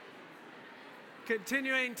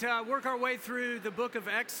Continuing to work our way through the book of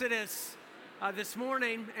Exodus this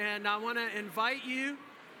morning, and I want to invite you.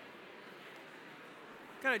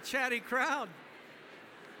 Got a chatty crowd.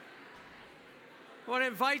 I want to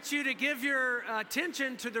invite you to give your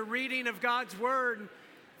attention to the reading of God's Word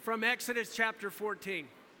from Exodus chapter 14.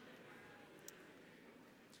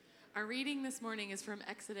 Our reading this morning is from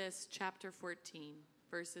Exodus chapter 14,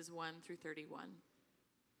 verses 1 through 31.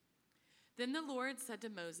 Then the Lord said to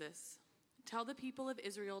Moses, "Tell the people of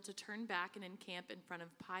Israel to turn back and encamp in front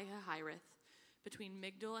of Pi-hahiroth, between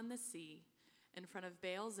Migdol and the sea, in front of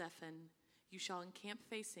Baal-zephon. You shall encamp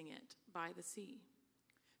facing it by the sea.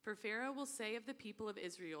 For Pharaoh will say of the people of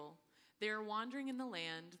Israel, 'They are wandering in the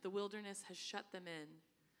land, the wilderness has shut them in.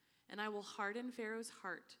 And I will harden Pharaoh's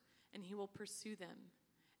heart, and he will pursue them.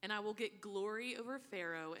 And I will get glory over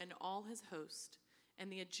Pharaoh and all his host,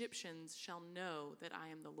 and the Egyptians shall know that I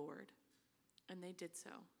am the Lord.' And they did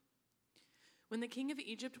so. When the king of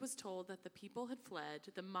Egypt was told that the people had fled,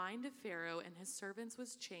 the mind of Pharaoh and his servants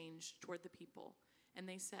was changed toward the people. And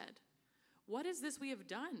they said, 'What is this we have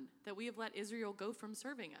done, that we have let Israel go from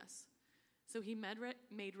serving us?' So he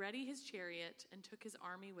made ready his chariot and took his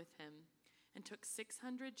army with him, and took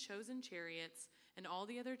 600 chosen chariots and all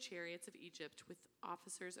the other chariots of Egypt with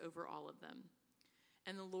officers over all of them.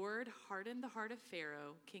 And the Lord hardened the heart of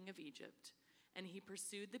Pharaoh, king of Egypt, and he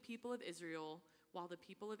pursued the people of Israel while the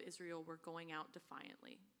people of Israel were going out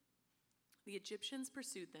defiantly. The Egyptians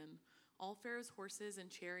pursued them, all Pharaoh's horses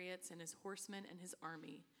and chariots and his horsemen and his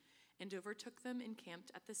army, and overtook them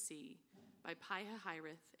encamped at the sea by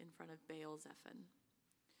Pi-hahiroth in front of Baal-zephon.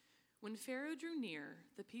 When Pharaoh drew near,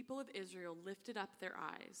 the people of Israel lifted up their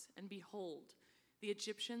eyes, and behold, the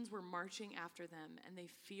Egyptians were marching after them, and they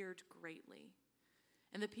feared greatly.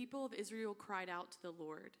 And the people of Israel cried out to the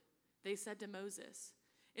Lord. They said to Moses,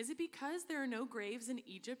 'Is it because there are no graves in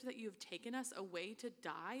Egypt that you have taken us away to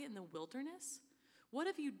die in the wilderness? What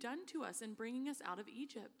have you done to us in bringing us out of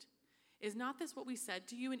Egypt? Is not this what we said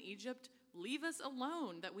to you in Egypt? Leave us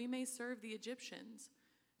alone, that we may serve the Egyptians.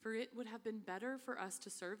 For it would have been better for us to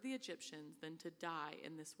serve the Egyptians than to die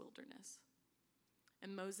in this wilderness.'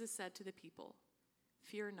 And Moses said to the people,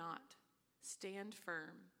 'Fear not, stand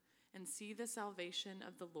firm, and see the salvation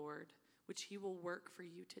of the Lord, which he will work for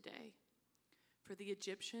you today. For the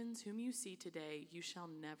Egyptians whom you see today, you shall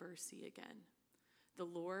never see again. The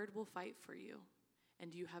Lord will fight for you,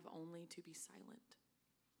 and you have only to be silent.'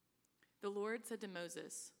 The Lord said to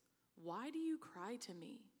Moses, 'Why do you cry to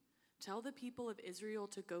me? Tell the people of Israel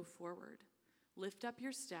to go forward. Lift up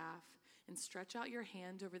your staff and stretch out your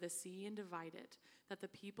hand over the sea and divide it, that the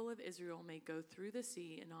people of Israel may go through the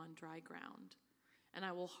sea and on dry ground. And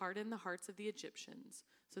I will harden the hearts of the Egyptians,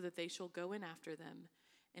 so that they shall go in after them,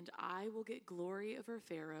 and I will get glory over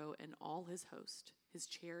Pharaoh and all his host, his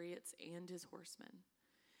chariots and his horsemen.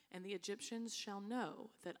 And the Egyptians shall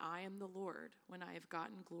know that I am the Lord, when I have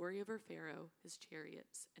gotten glory over Pharaoh, his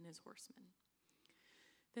chariots, and his horsemen.'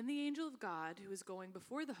 Then the angel of God, who was going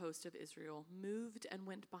before the host of Israel, moved and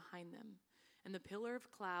went behind them. And the pillar of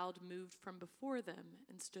cloud moved from before them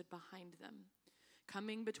and stood behind them,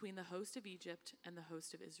 coming between the host of Egypt and the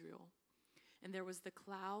host of Israel. And there was the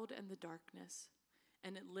cloud and the darkness,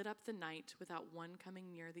 and it lit up the night without one coming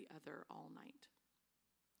near the other all night.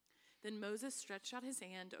 Then Moses stretched out his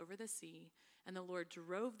hand over the sea, and the Lord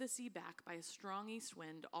drove the sea back by a strong east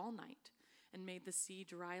wind all night, and made the sea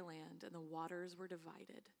dry land, and the waters were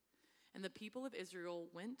divided. And the people of Israel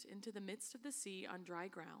went into the midst of the sea on dry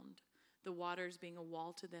ground, the waters being a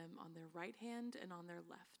wall to them on their right hand and on their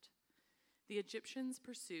left. The Egyptians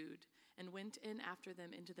pursued and went in after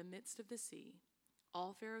them into the midst of the sea,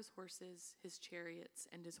 all Pharaoh's horses, his chariots,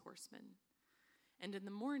 and his horsemen. And in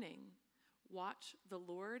the morning, watch, the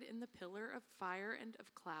Lord in the pillar of fire and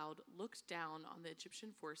of cloud looked down on the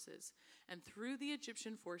Egyptian forces and threw the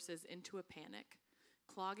Egyptian forces into a panic,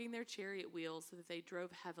 clogging their chariot wheels so that they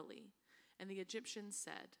drove heavily. And the Egyptians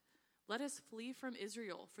said, 'Let us flee from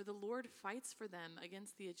Israel, for the Lord fights for them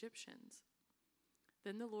against the Egyptians.'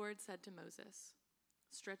 Then the Lord said to Moses,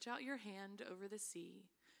 'Stretch out your hand over the sea,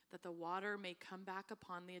 that the water may come back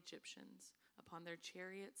upon the Egyptians, upon their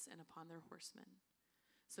chariots and upon their horsemen.'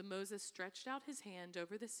 So Moses stretched out his hand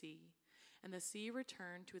over the sea, and the sea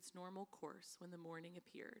returned to its normal course when the morning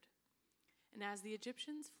appeared. And as the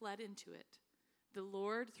Egyptians fled into it, the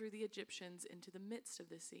Lord threw the Egyptians into the midst of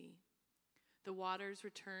the sea. The waters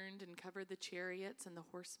returned and covered the chariots and the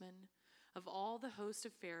horsemen. Of all the host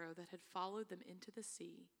of Pharaoh that had followed them into the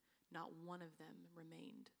sea, not one of them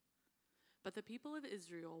remained. But the people of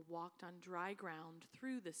Israel walked on dry ground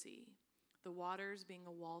through the sea, the waters being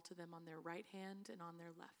a wall to them on their right hand and on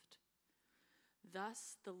their left.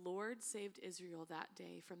 Thus the Lord saved Israel that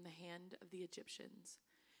day from the hand of the Egyptians,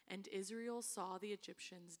 and Israel saw the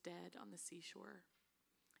Egyptians dead on the seashore.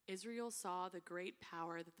 Israel saw the great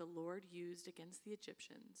power that the Lord used against the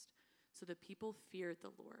Egyptians, so the people feared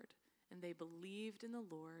the Lord, and they believed in the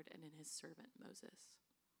Lord and in his servant Moses.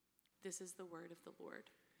 This is the word of the Lord.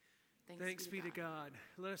 Thanks be to God.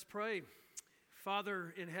 Let us pray.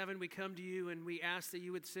 Father in heaven, we come to you and we ask that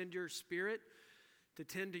you would send your Spirit to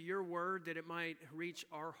tend to your word, that it might reach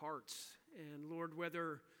our hearts. And Lord,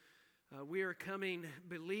 whether we are coming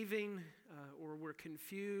believing or we're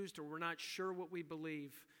confused or we're not sure what we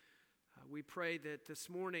believe, we pray that this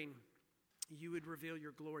morning you would reveal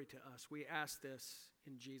your glory to us. We ask this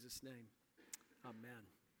in Jesus' name. Amen.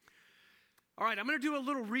 All right, I'm going to do a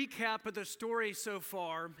little recap of the story so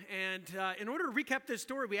far. And in order to recap this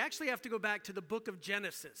story, we actually have to go back to the book of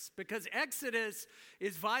Genesis, because Exodus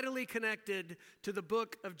is vitally connected to the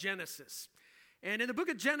book of Genesis. And in the book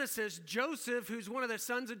of Genesis, Joseph, who's one of the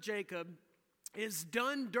sons of Jacob, is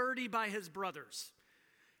done dirty by his brothers.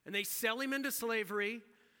 And they sell him into slavery,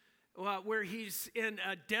 where he's in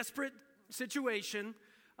a desperate situation,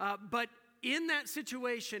 but in that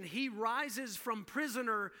situation, he rises from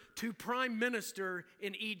prisoner to prime minister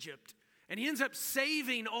in Egypt. And he ends up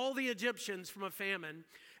saving all the Egyptians from a famine,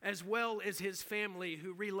 as well as his family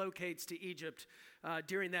who relocates to Egypt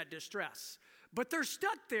during that distress. But they're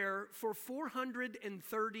stuck there for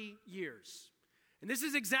 430 years. And this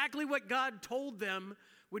is exactly what God told them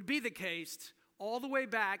would be the case all the way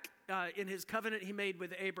back in his covenant he made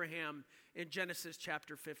with Abraham in Genesis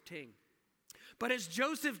chapter 15. But as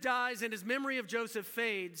Joseph dies and his memory of Joseph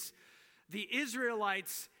fades, the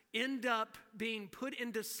Israelites end up being put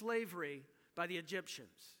into slavery by the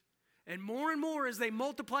Egyptians. And more as they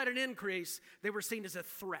multiplied and increased, they were seen as a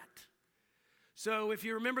threat. So if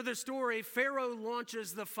you remember the story, Pharaoh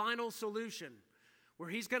launches the final solution, where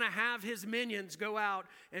he's going to have his minions go out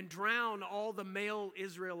and drown all the male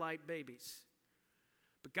Israelite babies.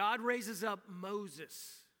 But God raises up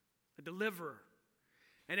Moses, a deliverer.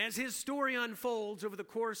 And as his story unfolds over the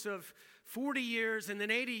course of 40 years and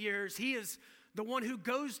then 80 years, he is the one who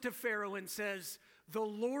goes to Pharaoh and says, "The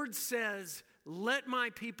Lord says, let my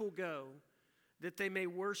people go, that they may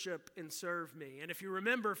worship and serve me." And if you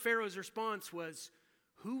remember, Pharaoh's response was,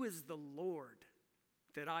 "Who is the Lord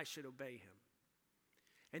that I should obey him?"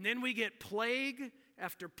 And then we get plague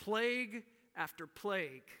after plague after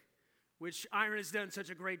plague, which Iron has done such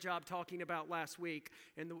a great job talking about last week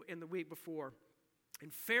and the week before.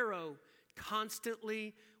 And Pharaoh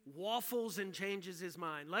constantly waffles and changes his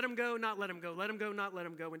mind. Let him go, not let him go. Let him go, not let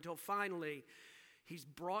him go. Until finally, he's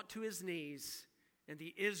brought to his knees and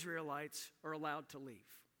the Israelites are allowed to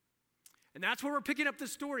leave. And that's where we're picking up the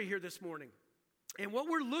story here this morning. And what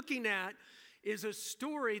we're looking at is a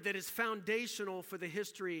story that is foundational for the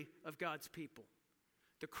history of God's people.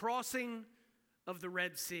 The crossing of the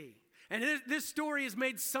Red Sea. And this story has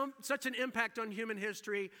made such an impact on human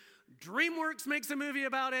history. DreamWorks makes a movie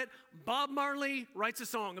about it. Bob Marley writes a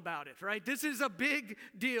song about it, right? This is a big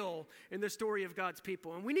deal in the story of God's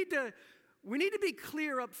people. And we need to be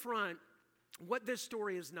clear up front what this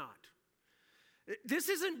story is not. This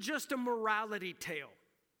isn't just a morality tale.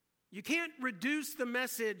 You can't reduce the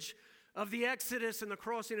message of the Exodus and the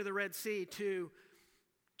crossing of the Red Sea to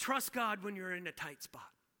trust God when you're in a tight spot.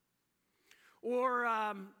 Or,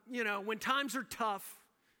 when times are tough,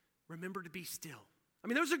 remember to be still. I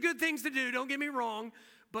mean, those are good things to do, don't get me wrong,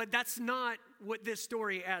 but that's not what this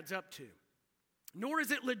story adds up to. Nor is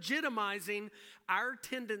it legitimizing our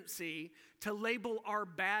tendency to label our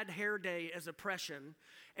bad hair day as oppression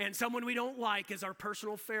and someone we don't like as our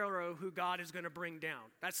personal Pharaoh who God is going to bring down.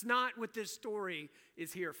 That's not what this story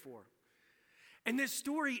is here for. And this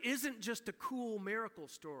story isn't just a cool miracle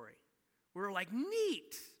story. We're like,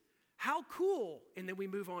 neat, how cool, and then we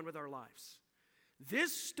move on with our lives.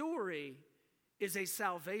 This story is a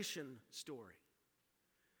salvation story.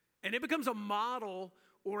 And it becomes a model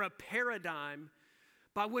or a paradigm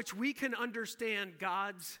by which we can understand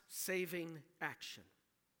God's saving action.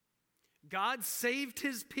 God saved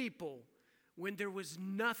his people when there was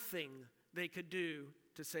nothing they could do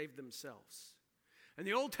to save themselves. And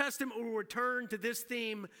the Old Testament will return to this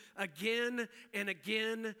theme again and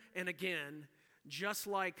again and again, just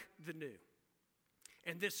like the New.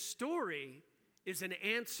 And this story is an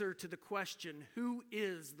answer to the question, who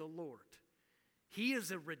is the Lord? He is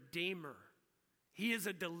a redeemer. He is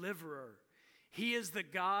a deliverer. He is the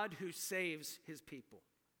God who saves his people.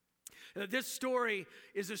 This story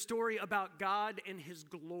is a story about God and his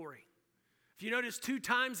glory. If you notice 2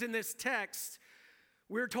 times in this text,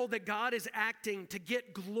 we're told that God is acting to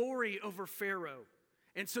get glory over Pharaoh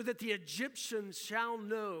and so that the Egyptians shall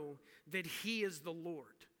know that he is the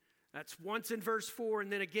Lord. That's once in verse 4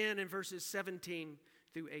 and then again in verses 17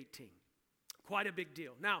 through 18. Quite a big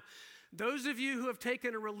deal. Now, those of you who have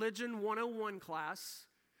taken a Religion 101 class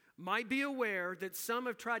might be aware that some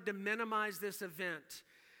have tried to minimize this event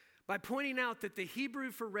by pointing out that the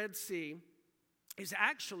Hebrew for Red Sea is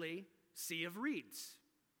actually Sea of Reeds.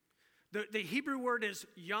 The Hebrew word is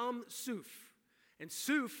Yam Suf, and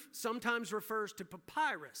Suf sometimes refers to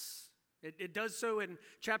papyrus. It does so in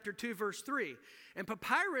chapter 2, verse 3. And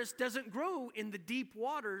papyrus doesn't grow in the deep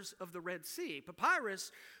waters of the Red Sea.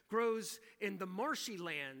 Papyrus grows in the marshy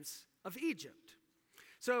lands of Egypt.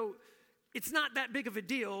 So it's not that big of a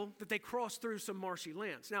deal that they cross through some marshy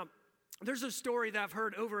lands. Now, there's a story that I've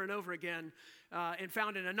heard over and over again and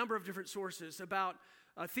found in a number of different sources about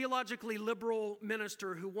a theologically liberal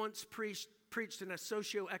minister who once preached in a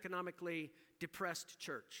socioeconomically depressed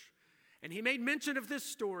church. And he made mention of this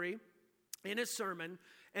story in his sermon,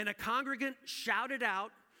 and a congregant shouted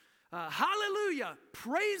out, "Hallelujah,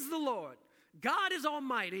 praise the Lord. God is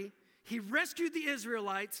almighty. He rescued the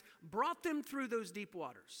Israelites, brought them through those deep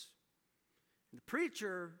waters." And the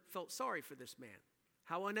preacher felt sorry for this man,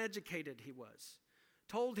 how uneducated he was.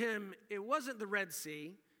 Told him it wasn't the Red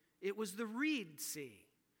Sea, it was the Reed Sea,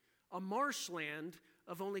 a marshland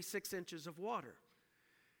of only 6 inches of water.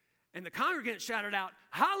 And the congregant shouted out,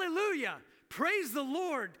 "Hallelujah, praise the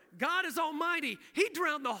Lord, God is almighty. He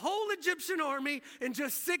drowned the whole Egyptian army in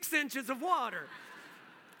just 6 inches of water."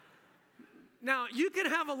 Now, you can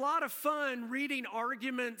have a lot of fun reading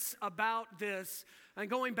arguments about this and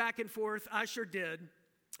going back and forth. I sure did.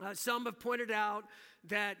 Some have pointed out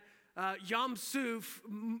that Yam Suf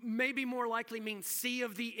maybe more likely means Sea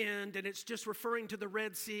of the End, and it's just referring to the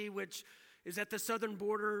Red Sea, which is at the southern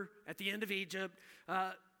border at the end of Egypt.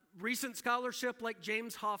 Recent scholarship like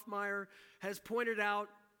James Hoffmeyer has pointed out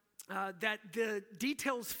that the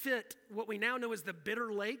details fit what we now know as the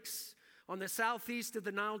Bitter Lakes on the southeast of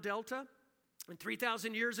the Nile Delta. And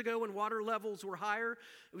 3,000 years ago, when water levels were higher,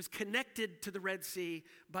 it was connected to the Red Sea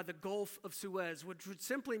by the Gulf of Suez, which would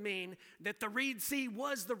simply mean that the Reed Sea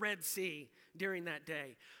was the Red Sea during that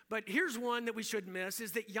day. But here's one that we shouldn't miss,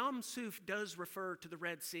 is that Yam Suf does refer to the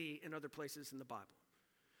Red Sea in other places in the Bible.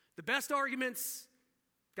 The best arguments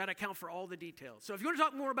got to account for all the details. So if you want to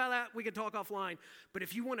talk more about that, we can talk offline. But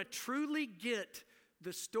if you want to truly get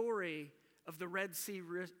the story of the Red Sea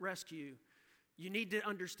rescue, you need to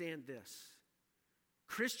understand this.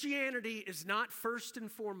 Christianity is not first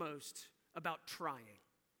and foremost about trying.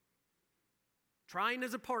 Trying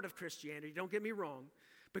is a part of Christianity, don't get me wrong.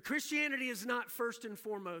 But Christianity is not first and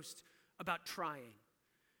foremost about trying.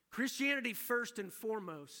 Christianity, first and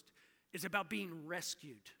foremost, is about being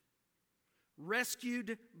rescued.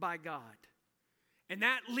 Rescued by God. And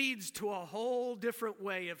that leads to a whole different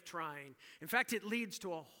way of trying. In fact, it leads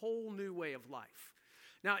to a whole new way of life.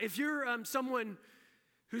 Now, if you're someone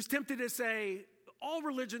who's tempted to say, all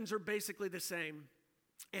religions are basically the same,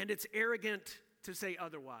 and it's arrogant to say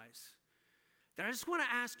otherwise, then I just want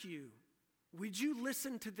to ask you, would you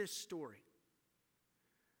listen to this story?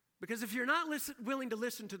 Because if you're not willing to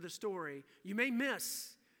listen to the story, you may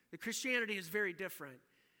miss that Christianity is very different,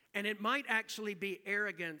 and it might actually be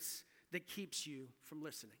arrogance that keeps you from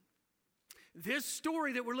listening. This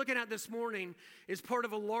story that we're looking at this morning is part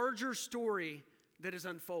of a larger story that is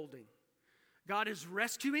unfolding. God is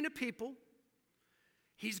rescuing a people.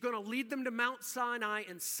 He's going to lead them to Mount Sinai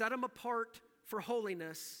and set them apart for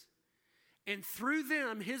holiness. And through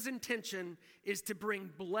them, his intention is to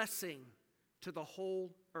bring blessing to the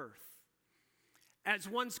whole earth. As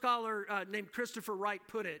one scholar named Christopher Wright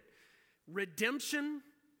put it, redemption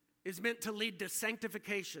is meant to lead to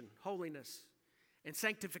sanctification, holiness. And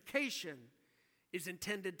sanctification is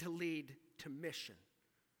intended to lead to mission.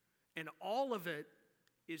 And all of it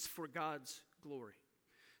is for God's glory.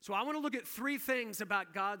 So I want to look at 3 things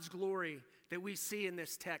about God's glory that we see in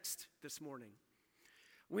this text this morning.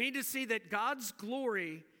 We need to see that God's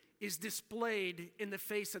glory is displayed in the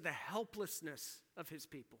face of the helplessness of his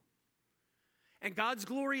people. And God's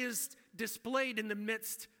glory is displayed in the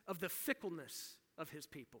midst of the fickleness of his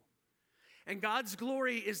people. And God's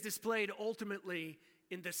glory is displayed ultimately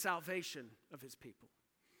in the salvation of his people.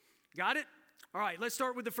 Got it? All right, let's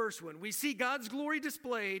start with the first one. We see God's glory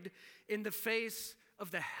displayed in the face of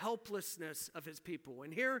the helplessness of his people.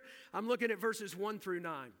 And here I'm looking at verses 1 through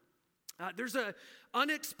 9. There's an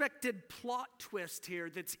unexpected plot twist here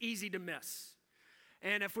that's easy to miss.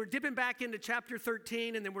 And if we're dipping back into chapter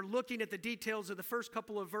 13 and then we're looking at the details of the first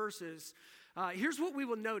couple of verses, here's what we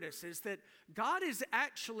will notice is that God is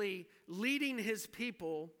actually leading his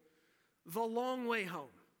people the long way home.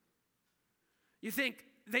 You think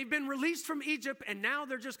they've been released from Egypt and now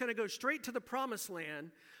they're just going to go straight to the promised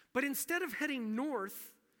land. But instead of heading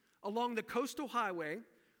north along the coastal highway,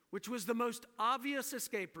 which was the most obvious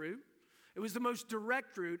escape route, it was the most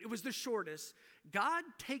direct route, it was the shortest, God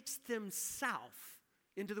takes them south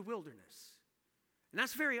into the wilderness. And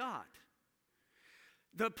that's very odd.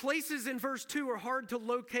 The places in verse 2 are hard to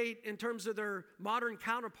locate in terms of their modern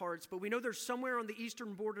counterparts, but we know they're somewhere on the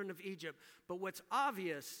eastern border of Egypt. But what's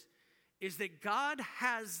obvious is that God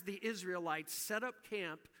has the Israelites set up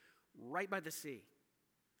camp right by the sea,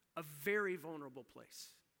 a very vulnerable place.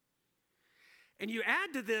 And you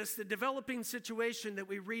add to this the developing situation that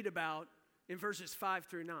we read about in verses 5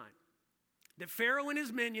 through 9. That Pharaoh and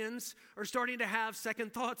his minions are starting to have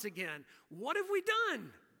second thoughts again. What have we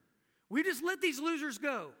done? We just let these losers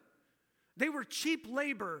go. They were cheap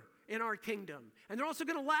labor in our kingdom. And they're also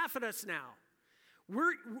going to laugh at us now.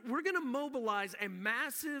 We're going to mobilize a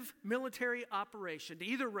massive military operation to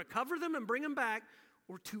either recover them and bring them back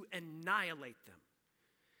or to annihilate them.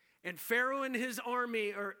 And Pharaoh and his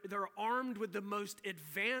army, they're armed with the most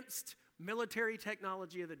advanced military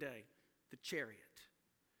technology of the day, the chariot.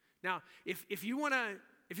 Now, if you want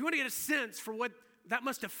to get a sense for what that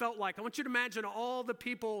must have felt like, I want you to imagine all the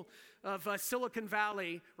people of Silicon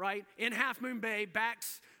Valley, right, in Half Moon Bay,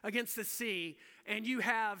 backs against the sea, and you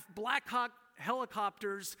have Black Hawk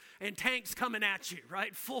helicopters and tanks coming at you,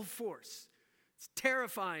 right, full force. It's a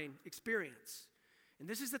terrifying experience. And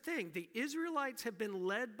this is the thing, the Israelites have been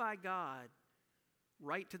led by God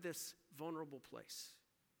right to this vulnerable place.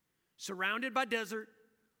 Surrounded by desert,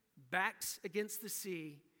 backs against the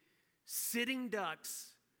sea, sitting ducks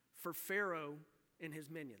for Pharaoh and his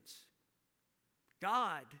minions.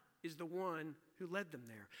 God is the one who led them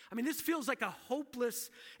there. I mean, this feels like a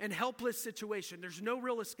hopeless and helpless situation. There's no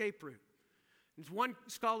real escape route. And one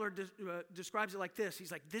scholar describes it like this.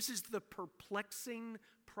 He's like, this is the perplexing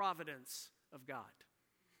providence of God.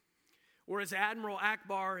 Or as Admiral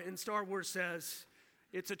Akbar in Star Wars says,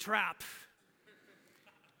 it's a trap.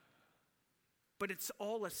 But it's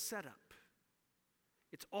all a setup.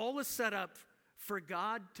 It's all a setup for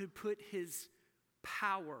God to put his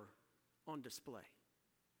power on display.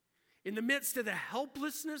 In the midst of the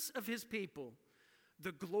helplessness of his people,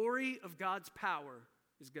 the glory of God's power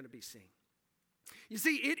is going to be seen. You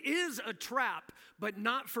see, it is a trap, but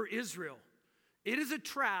not for Israel. It is a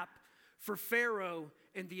trap for Pharaoh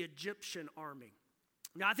and the Egyptian army.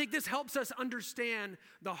 Now, I think this helps us understand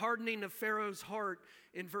the hardening of Pharaoh's heart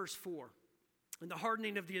in verse 4. And the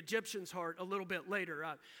hardening of the Egyptians' heart a little bit later.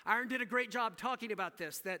 Aaron did a great job talking about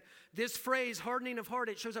this, that this phrase, hardening of heart,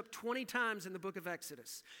 it shows up 20 times in the book of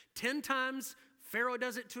Exodus. 10 times, Pharaoh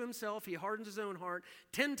does it to himself. He hardens his own heart.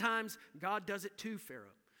 10 times, God does it to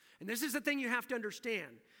Pharaoh. And this is the thing you have to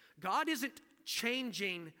understand. God isn't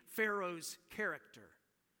changing Pharaoh's character.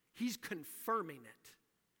 He's confirming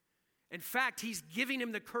it. In fact, he's giving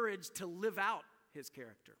him the courage to live out his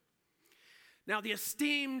character. Now, the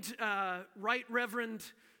esteemed Right Reverend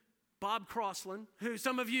Bob Crossland, who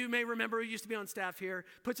some of you may remember, who used to be on staff here,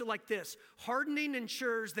 puts it like this: hardening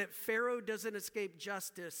ensures that Pharaoh doesn't escape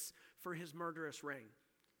justice for his murderous reign.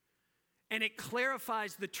 And it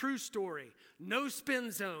clarifies the true story. No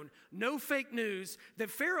spin zone, no fake news, that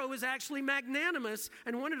Pharaoh is actually magnanimous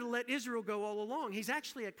and wanted to let Israel go all along. He's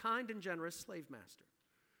actually a kind and generous slave master.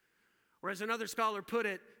 Or as another scholar put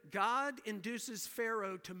it, God induces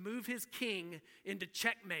Pharaoh to move his king into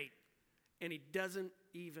checkmate, and he doesn't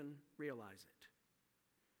even realize it.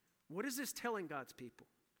 What is this telling God's people?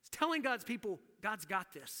 It's telling God's people, God's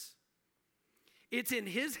got this. It's in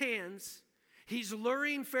his hands. He's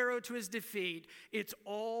luring Pharaoh to his defeat. It's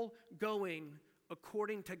all going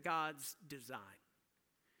according to God's design.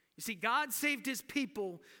 You see, God saved his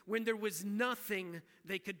people when there was nothing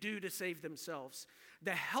they could do to save themselves.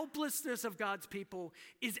 The helplessness of God's people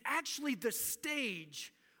is actually the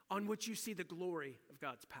stage on which you see the glory of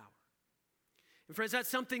God's power. And friends, that's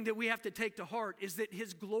something that we have to take to heart, is that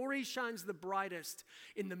his glory shines the brightest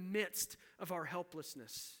in the midst of our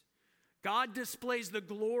helplessness. God displays the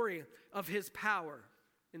glory of his power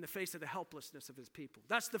in the face of the helplessness of his people.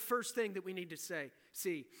 That's the first thing that we need to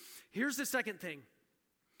see. Here's the second thing.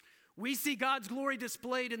 We see God's glory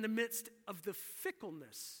displayed in the midst of the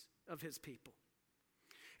fickleness of his people.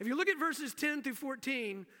 If you look at verses 10 through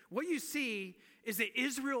 14, what you see is that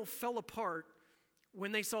Israel fell apart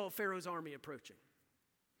when they saw Pharaoh's army approaching.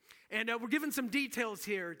 And we're given some details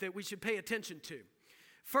here that we should pay attention to.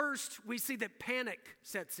 First, we see that panic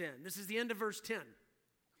sets in. This is the end of verse 10.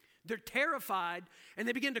 They're terrified, and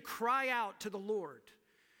they begin to cry out to the Lord.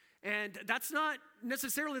 And that's not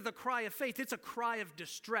necessarily the cry of faith. It's a cry of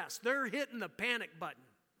distress. They're hitting the panic button,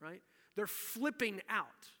 right? They're flipping out.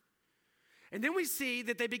 And then we see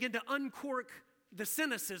that they begin to uncork the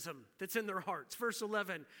cynicism that's in their hearts. Verse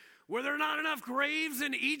 11, were there not enough graves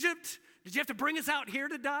in Egypt? Did you have to bring us out here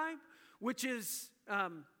to die? Which is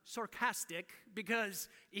sarcastic, because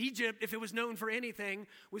Egypt, if it was known for anything,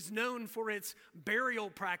 was known for its burial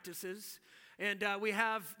practices. And we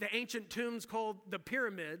have the ancient tombs called the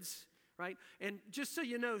pyramids, right? And just so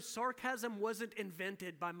you know, sarcasm wasn't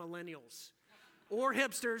invented by millennials or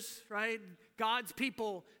hipsters, right? God's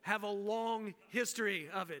people have a long history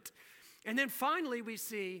of it. And then finally we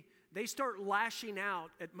see they start lashing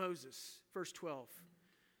out at Moses. Verse 12.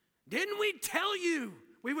 Didn't we tell you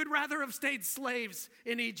we would rather have stayed slaves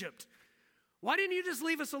in Egypt? Why didn't you just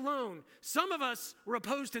leave us alone? Some of us were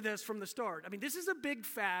opposed to this from the start. I mean, this is a big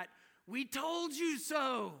fat, we told you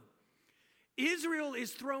so. Israel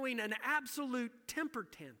is throwing an absolute temper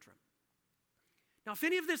tantrum. Now, if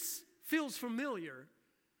any of this feels familiar,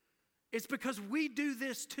 it's because we do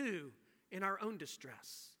this too in our own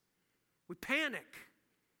distress. We panic.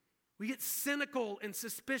 We get cynical and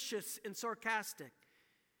suspicious and sarcastic.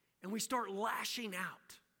 And we start lashing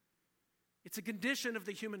out. It's a condition of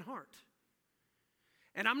the human heart.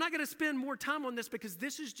 And I'm not going to spend more time on this because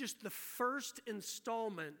this is just the first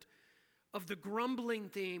installment of the grumbling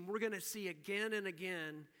theme we're going to see again and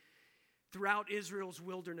again throughout Israel's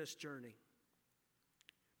wilderness journey.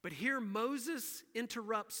 But here Moses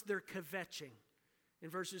interrupts their kvetching in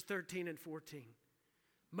verses 13 and 14.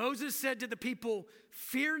 Moses said to the people,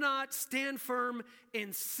 fear not, stand firm,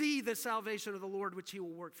 and see the salvation of the Lord, which he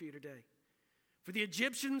will work for you today. For the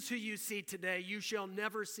Egyptians who you see today, you shall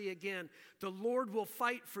never see again. The Lord will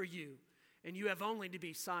fight for you, and you have only to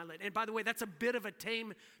be silent. And by the way, that's a bit of a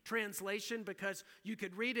tame translation, because you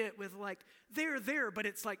could read it with like, there, but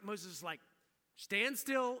it's like Moses is like, stand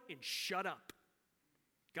still and shut up.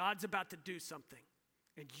 God's about to do something,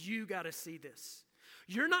 and you got to see this.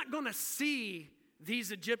 You're not going to see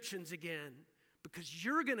these Egyptians again, because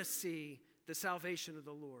you're going to see the salvation of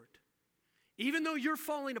the Lord. Even though you're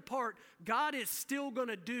falling apart, God is still going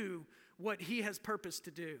to do what he has purposed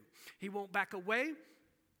to do. He won't back away.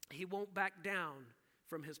 He won't back down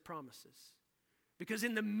from his promises. Because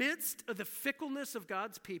in the midst of the fickleness of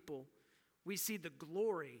God's people, we see the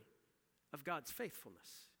glory of God's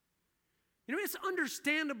faithfulness. You know, it's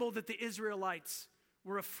understandable that the Israelites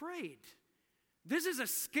were afraid. This is a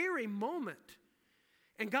scary moment.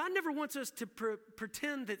 And God never wants us to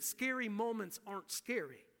pretend that scary moments aren't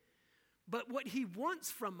scary. But what he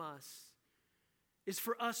wants from us is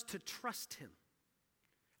for us to trust him.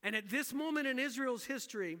 And at this moment in Israel's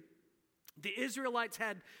history, the Israelites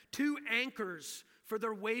had two anchors for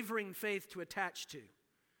their wavering faith to attach to.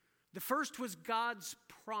 The first was God's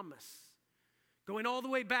promise, going all the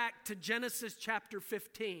way back to Genesis chapter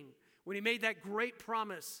 15, when he made that great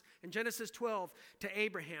promise in Genesis 12 to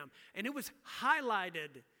Abraham. And it was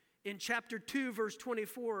highlighted in chapter 2, verse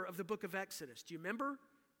 24 of the book of Exodus. Do you remember?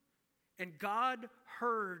 And God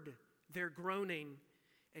heard their groaning,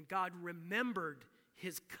 and God remembered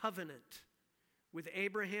his covenant with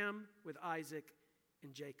Abraham, with Isaac,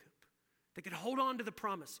 and Jacob. They could hold on to the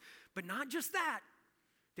promise. But not just that.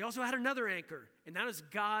 They also had another anchor, and that is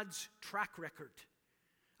God's track record.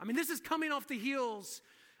 I mean, this is coming off the heels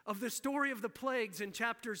of the story of the plagues in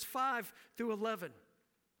chapters 5 through 11.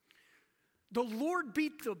 The Lord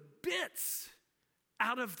beat the bits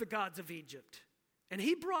out of the gods of Egypt. And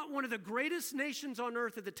he brought one of the greatest nations on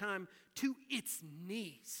earth at the time to its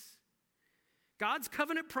knees. God's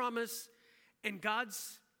covenant promise and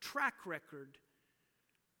God's track record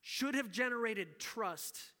should have generated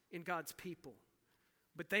trust in God's people.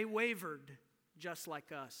 But they wavered just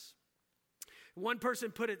like us. One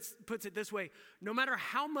person puts it this way: no matter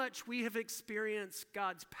how much we have experienced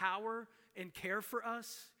God's power and care for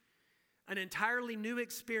us, an entirely new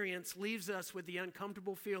experience leaves us with the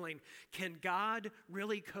uncomfortable feeling, can God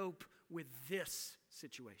really cope with this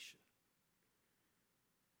situation?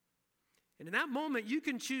 And in that moment, you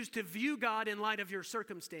can choose to view God in light of your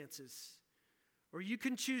circumstances, or you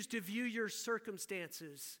can choose to view your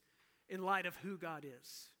circumstances in light of who God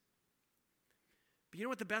is. But you know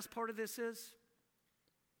what the best part of this is?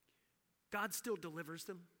 God still delivers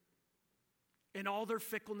them in all their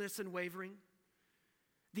fickleness and wavering.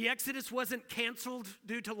 The Exodus wasn't canceled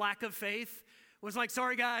due to lack of faith. It was like,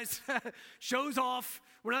 sorry guys, show's off.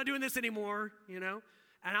 We're not doing this anymore, you know.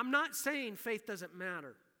 And I'm not saying faith doesn't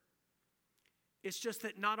matter. It's just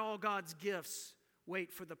that not all God's gifts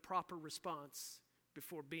wait for the proper response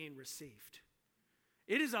before being received.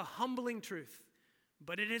 It is a humbling truth,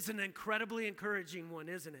 but it is an incredibly encouraging one,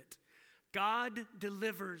 isn't it? God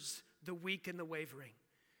delivers the weak and the wavering,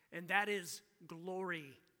 and that is glory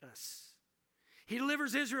us. He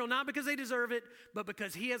delivers Israel not because they deserve it, but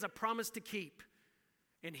because he has a promise to keep.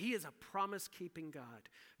 And he is a promise-keeping God.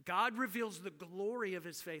 God reveals the glory of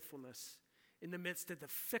his faithfulness in the midst of the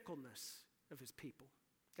fickleness of his people.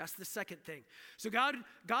 That's the second thing. So God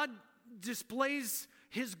displays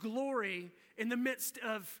his glory in the midst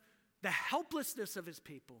of the helplessness of his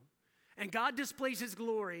people. And God displays his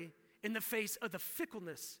glory in the face of the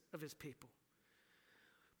fickleness of his people.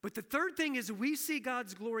 But the third thing is we see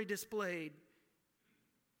God's glory displayed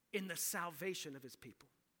in the salvation of his people.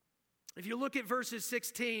 If you look at verses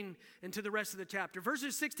 16 and to the rest of the chapter,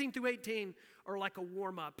 verses 16 through 18 are like a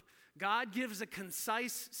warm-up. God gives a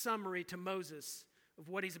concise summary to Moses of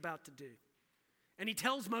what he's about to do. And he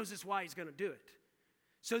tells Moses why he's going to do it.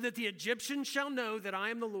 So that the Egyptians shall know that I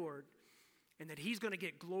am the Lord, and that he's going to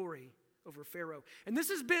get glory over Pharaoh. And this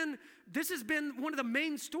has been one of the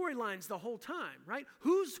main storylines the whole time, right?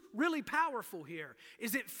 Who's really powerful here?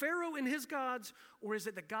 Is it Pharaoh and his gods, or is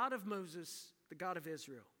it the God of Moses, the God of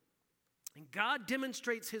Israel? And God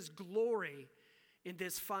demonstrates his glory in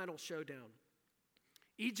this final showdown.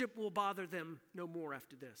 Egypt will bother them no more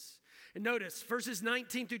after this. And notice, verses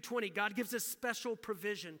 19 through 20, God gives a special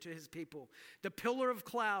provision to his people. The pillar of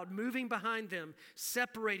cloud moving behind them,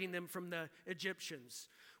 separating them from the Egyptians.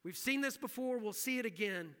 We've seen this before, we'll see it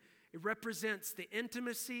again. It represents the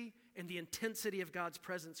intimacy and the intensity of God's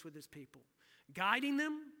presence with his people. Guiding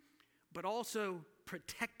them, but also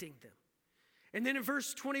protecting them. And then in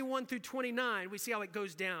verse 21 through 29, we see how it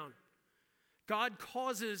goes down. God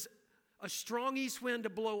causes a strong east wind to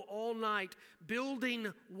blow all night,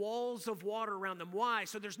 building walls of water around them. Why?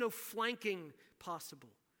 So there's no flanking possible.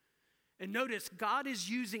 And notice, God is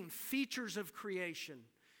using features of creation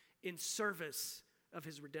in service of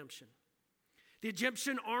his redemption. The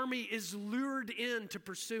Egyptian army is lured into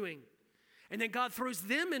pursuing. And then God throws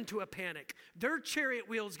them into a panic. Their chariot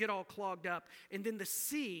wheels get all clogged up. And then the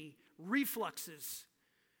sea refluxes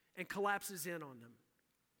and collapses in on them.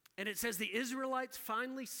 And it says the Israelites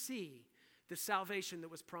finally see the salvation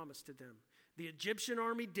that was promised to them. The Egyptian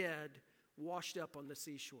army dead, washed up on the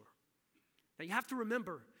seashore. Now you have to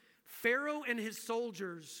remember, Pharaoh and his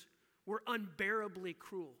soldiers were unbearably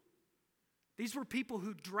cruel. These were people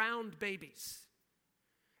who drowned babies.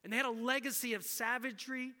 And they had a legacy of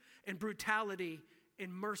savagery and brutality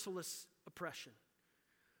and merciless oppression.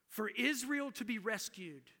 For Israel to be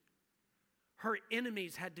rescued, her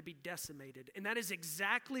enemies had to be decimated. And that is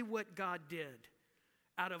exactly what God did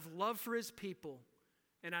out of love for his people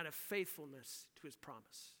and out of faithfulness to his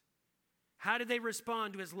promise. How did they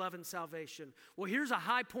respond to his love and salvation? Well, here's a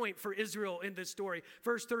high point for Israel in this story.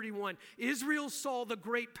 Verse 31, Israel saw the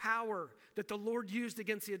great power that the Lord used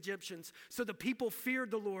against the Egyptians. So the people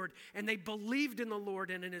feared the Lord, and they believed in the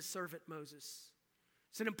Lord and in his servant Moses.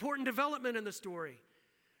 It's an important development in the story.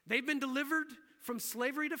 They've been delivered from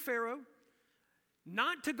slavery to Pharaoh,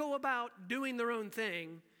 not to go about doing their own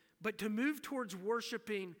thing, but to move towards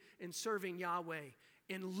worshiping and serving Yahweh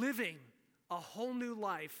and living a whole new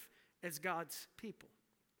life as God's people.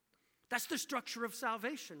 That's the structure of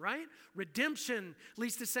salvation, right? Redemption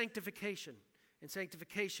leads to sanctification, and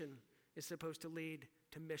sanctification is supposed to lead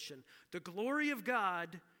to mission. The glory of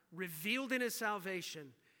God revealed in his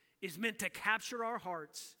salvation is meant to capture our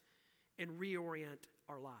hearts and reorient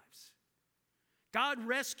our lives. God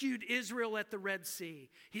rescued Israel at the Red Sea.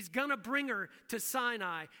 He's going to bring her to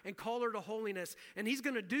Sinai and call her to holiness. And he's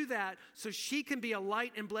going to do that so she can be a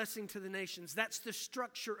light and blessing to the nations. That's the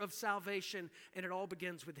structure of salvation, and it all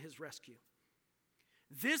begins with his rescue.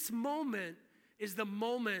 This moment is the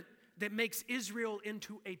moment that makes Israel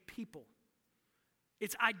into a people.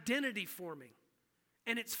 It's identity forming,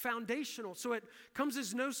 and it's foundational. So it comes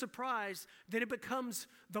as no surprise that it becomes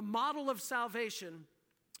the model of salvation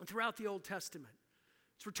throughout the Old Testament.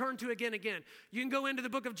 It's returned to again. You can go into the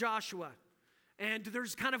book of Joshua, and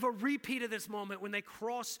there's kind of a repeat of this moment when they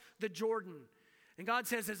cross the Jordan. And God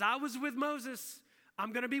says, as I was with Moses,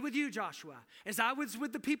 I'm going to be with you, Joshua. As I was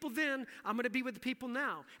with the people then, I'm going to be with the people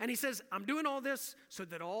now. And he says, I'm doing all this so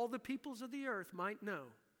that all the peoples of the earth might know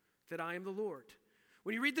that I am the Lord.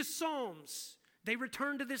 When you read the Psalms, they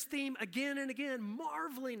return to this theme again and again,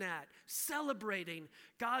 marveling at, celebrating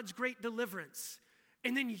God's great deliverance,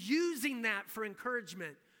 and then using that for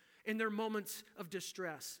encouragement in their moments of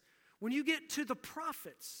distress. When you get to the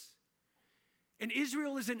prophets, and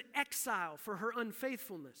Israel is in exile for her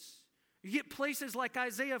unfaithfulness, you get places like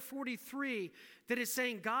Isaiah 43 that is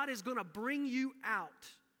saying God is going to bring you out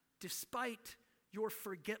despite your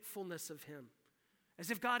forgetfulness of him. As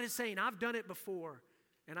if God is saying, I've done it before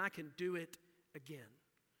and I can do it again.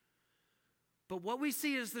 But what we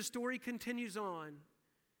see as the story continues on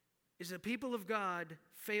is the people of God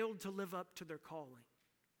failed to live up to their calling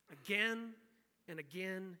again and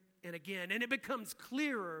again and again. And it becomes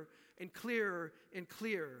clearer and clearer and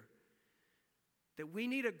clearer that we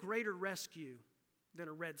need a greater rescue than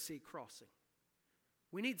a Red Sea crossing.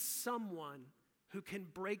 We need someone who can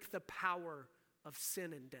break the power of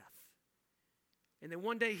sin and death. And then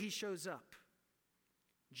one day he shows up.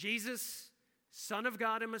 Jesus, Son of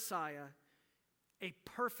God and Messiah, a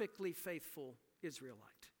perfectly faithful Israelite.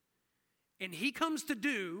 And he comes to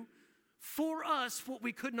do for us what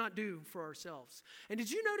we could not do for ourselves. And did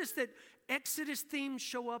you notice that Exodus themes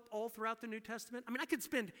show up all throughout the New Testament? I mean, I could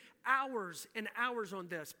spend hours and hours on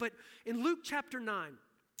this. But in Luke chapter 9,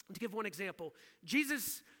 to give one example,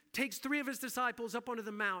 Jesus takes 3 of his disciples up onto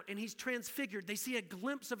the mount, and he's transfigured. They see a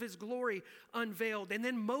glimpse of his glory unveiled. And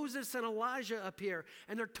then Moses and Elijah appear,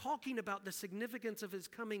 and they're talking about the significance of his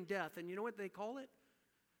coming death. And you know what they call it?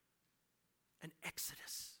 An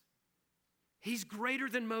exodus. He's greater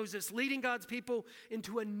than Moses, leading God's people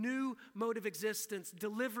into a new mode of existence,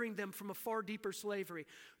 delivering them from a far deeper slavery.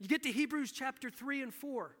 You get to Hebrews chapter 3 and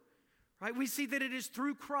 4, right? We see that it is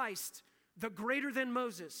through Christ, the greater than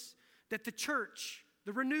Moses, that the church,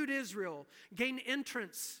 the renewed Israel, gain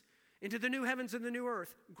entrance into the new heavens and the new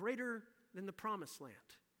earth, greater than the promised land.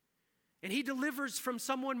 And he delivers from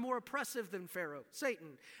someone more oppressive than Pharaoh,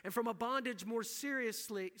 Satan, and from a bondage more serious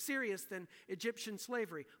than Egyptian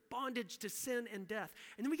slavery, bondage to sin and death.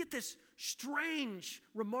 And then we get this strange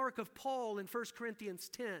remark of Paul in 1 Corinthians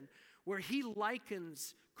 10, where he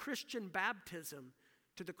likens Christian baptism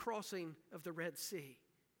to the crossing of the Red Sea.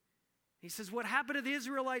 He says, what happened to the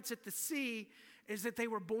Israelites at the sea is that they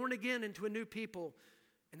were born again into a new people,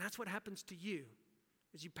 and that's what happens to you.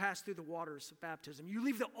 As you pass through the waters of baptism, you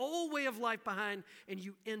leave the old way of life behind and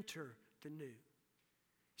you enter the new.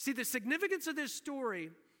 See, the significance of this story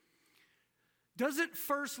doesn't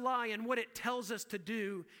first lie in what it tells us to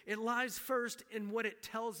do. It lies first in what it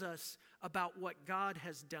tells us about what God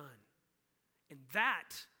has done. And that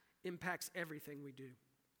impacts everything we do.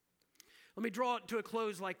 Let me draw it to a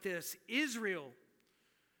close like this. Israel,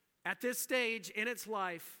 at this stage in its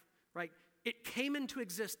life, right, it came into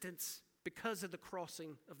existence because of the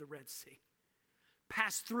crossing of the Red Sea.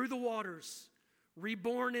 Passed through the waters,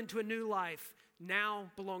 reborn into a new life,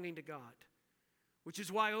 now belonging to God. Which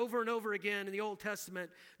is why over and over again in the Old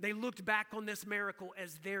Testament, they looked back on this miracle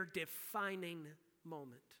as their defining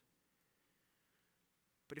moment.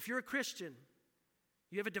 But if you're a Christian,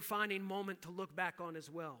 you have a defining moment to look back on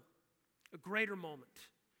as well. A greater moment.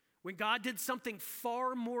 When God did something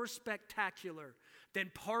far more spectacular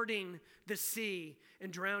than parting the sea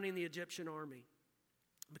and drowning the Egyptian army.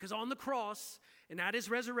 Because on the cross and at his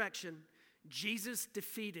resurrection, Jesus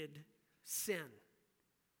defeated sin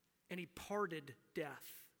and he parted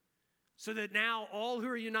death. So that now all who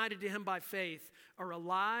are united to him by faith are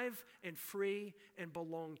alive and free and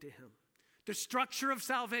belong to him. The structure of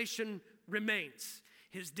salvation remains.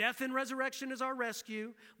 His death and resurrection is our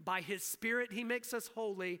rescue. By his Spirit, he makes us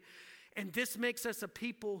holy. And this makes us a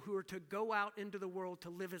people who are to go out into the world to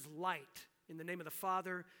live as light in the name of the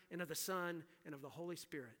Father and of the Son and of the Holy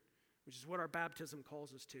Spirit, which is what our baptism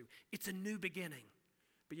calls us to. It's a new beginning.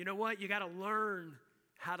 But you know what? You got to learn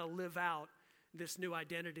how to live out this new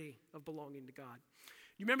identity of belonging to God.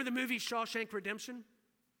 You remember the movie Shawshank Redemption?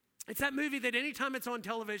 It's that movie that anytime it's on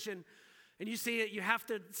television and you see it, you have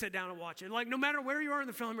to sit down and watch it. Like, no matter where you are in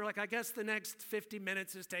the film, you're like, I guess the next 50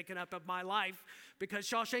 minutes is taken up of my life because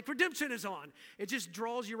Shawshank Redemption is on. It just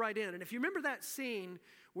draws you right in. And if you remember that scene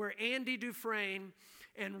where Andy Dufresne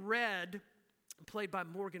and Red, played by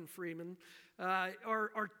Morgan Freeman, are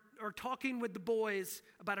talking with the boys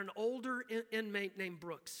about an older inmate named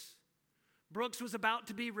Brooks. Brooks was about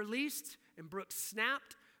to be released, and Brooks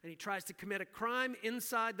snapped, and he tries to commit a crime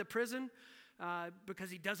inside the prison because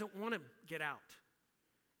he doesn't want to get out.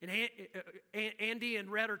 And Andy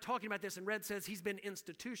and Red are talking about this, and Red says he's been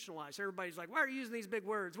institutionalized. Everybody's like, why are you using these big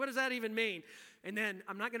words? What does that even mean? And then,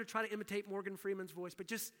 I'm not going to try to imitate Morgan Freeman's voice, but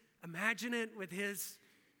just imagine it with his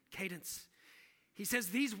cadence. He says,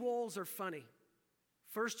 these walls are funny.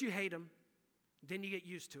 First you hate them, then you get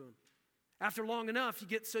used to them. After long enough, you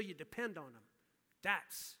get so you depend on them.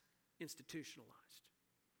 That's institutionalized.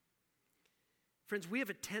 Friends, we have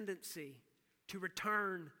a tendency to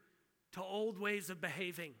return to old ways of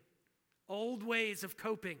behaving, old ways of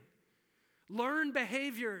coping, learned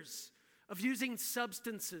behaviors of using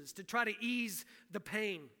substances to try to ease the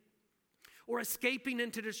pain, or escaping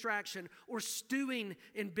into distraction, or stewing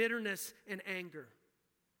in bitterness and anger.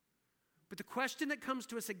 But the question that comes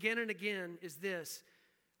to us again and again is this: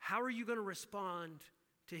 how are you going to respond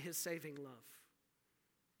to his saving love?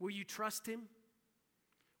 Will you trust him?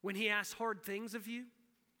 When he asks hard things of you,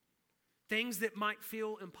 things that might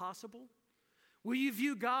feel impossible? Will you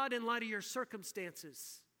view God in light of your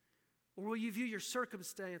circumstances? Or will you view your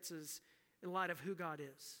circumstances in light of who God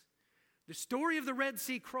is? The story of the Red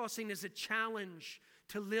Sea crossing is a challenge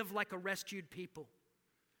to live like a rescued people,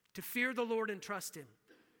 to fear the Lord and trust him,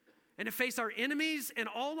 and to face our enemies and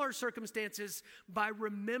all our circumstances by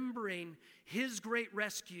remembering his great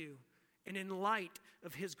rescue and in light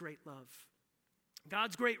of his great love.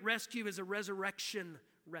 God's great rescue is a resurrection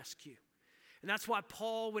rescue. And that's why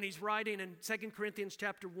Paul, when he's writing in 2 Corinthians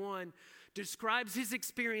chapter 1, describes his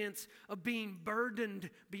experience of being burdened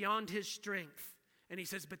beyond his strength. And he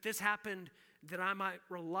says, but this happened that I might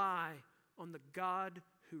rely on the God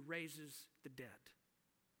who raises the dead.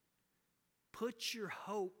 Put your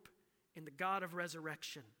hope in the God of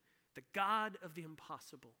resurrection, the God of the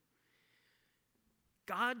impossible.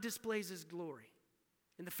 God displays his glory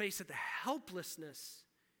in the face of the helplessness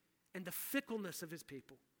and the fickleness of his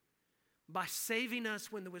people by saving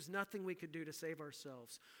us when there was nothing we could do to save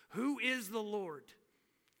ourselves. Who is the Lord?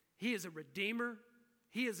 He is a redeemer.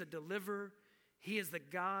 He is a deliverer. He is the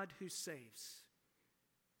God who saves.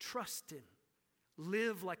 Trust him.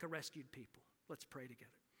 Live like a rescued people. Let's pray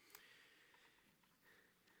together.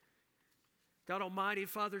 God Almighty,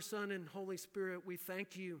 Father, Son, and Holy Spirit, we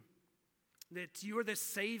thank you that you are the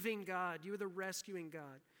saving God. You are the rescuing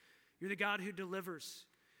God. You're the God who delivers.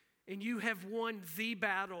 And you have won the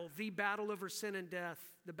battle over sin and death,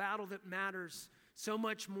 the battle that matters so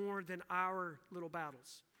much more than our little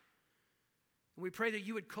battles. And we pray that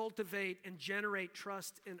you would cultivate and generate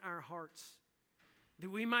trust in our hearts,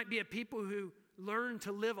 that we might be a people who learn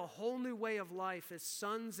to live a whole new way of life as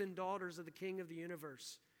sons and daughters of the King of the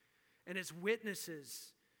universe and as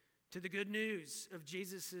witnesses to the good news of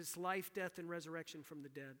Jesus' life, death, and resurrection from the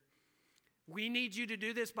dead. We need you to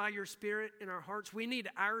do this by your Spirit in our hearts. We need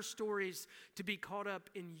our stories to be caught up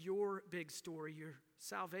in your big story, your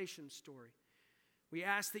salvation story. We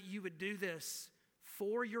ask that you would do this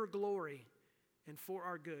for your glory and for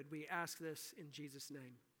our good. We ask this in Jesus'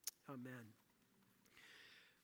 name. Amen.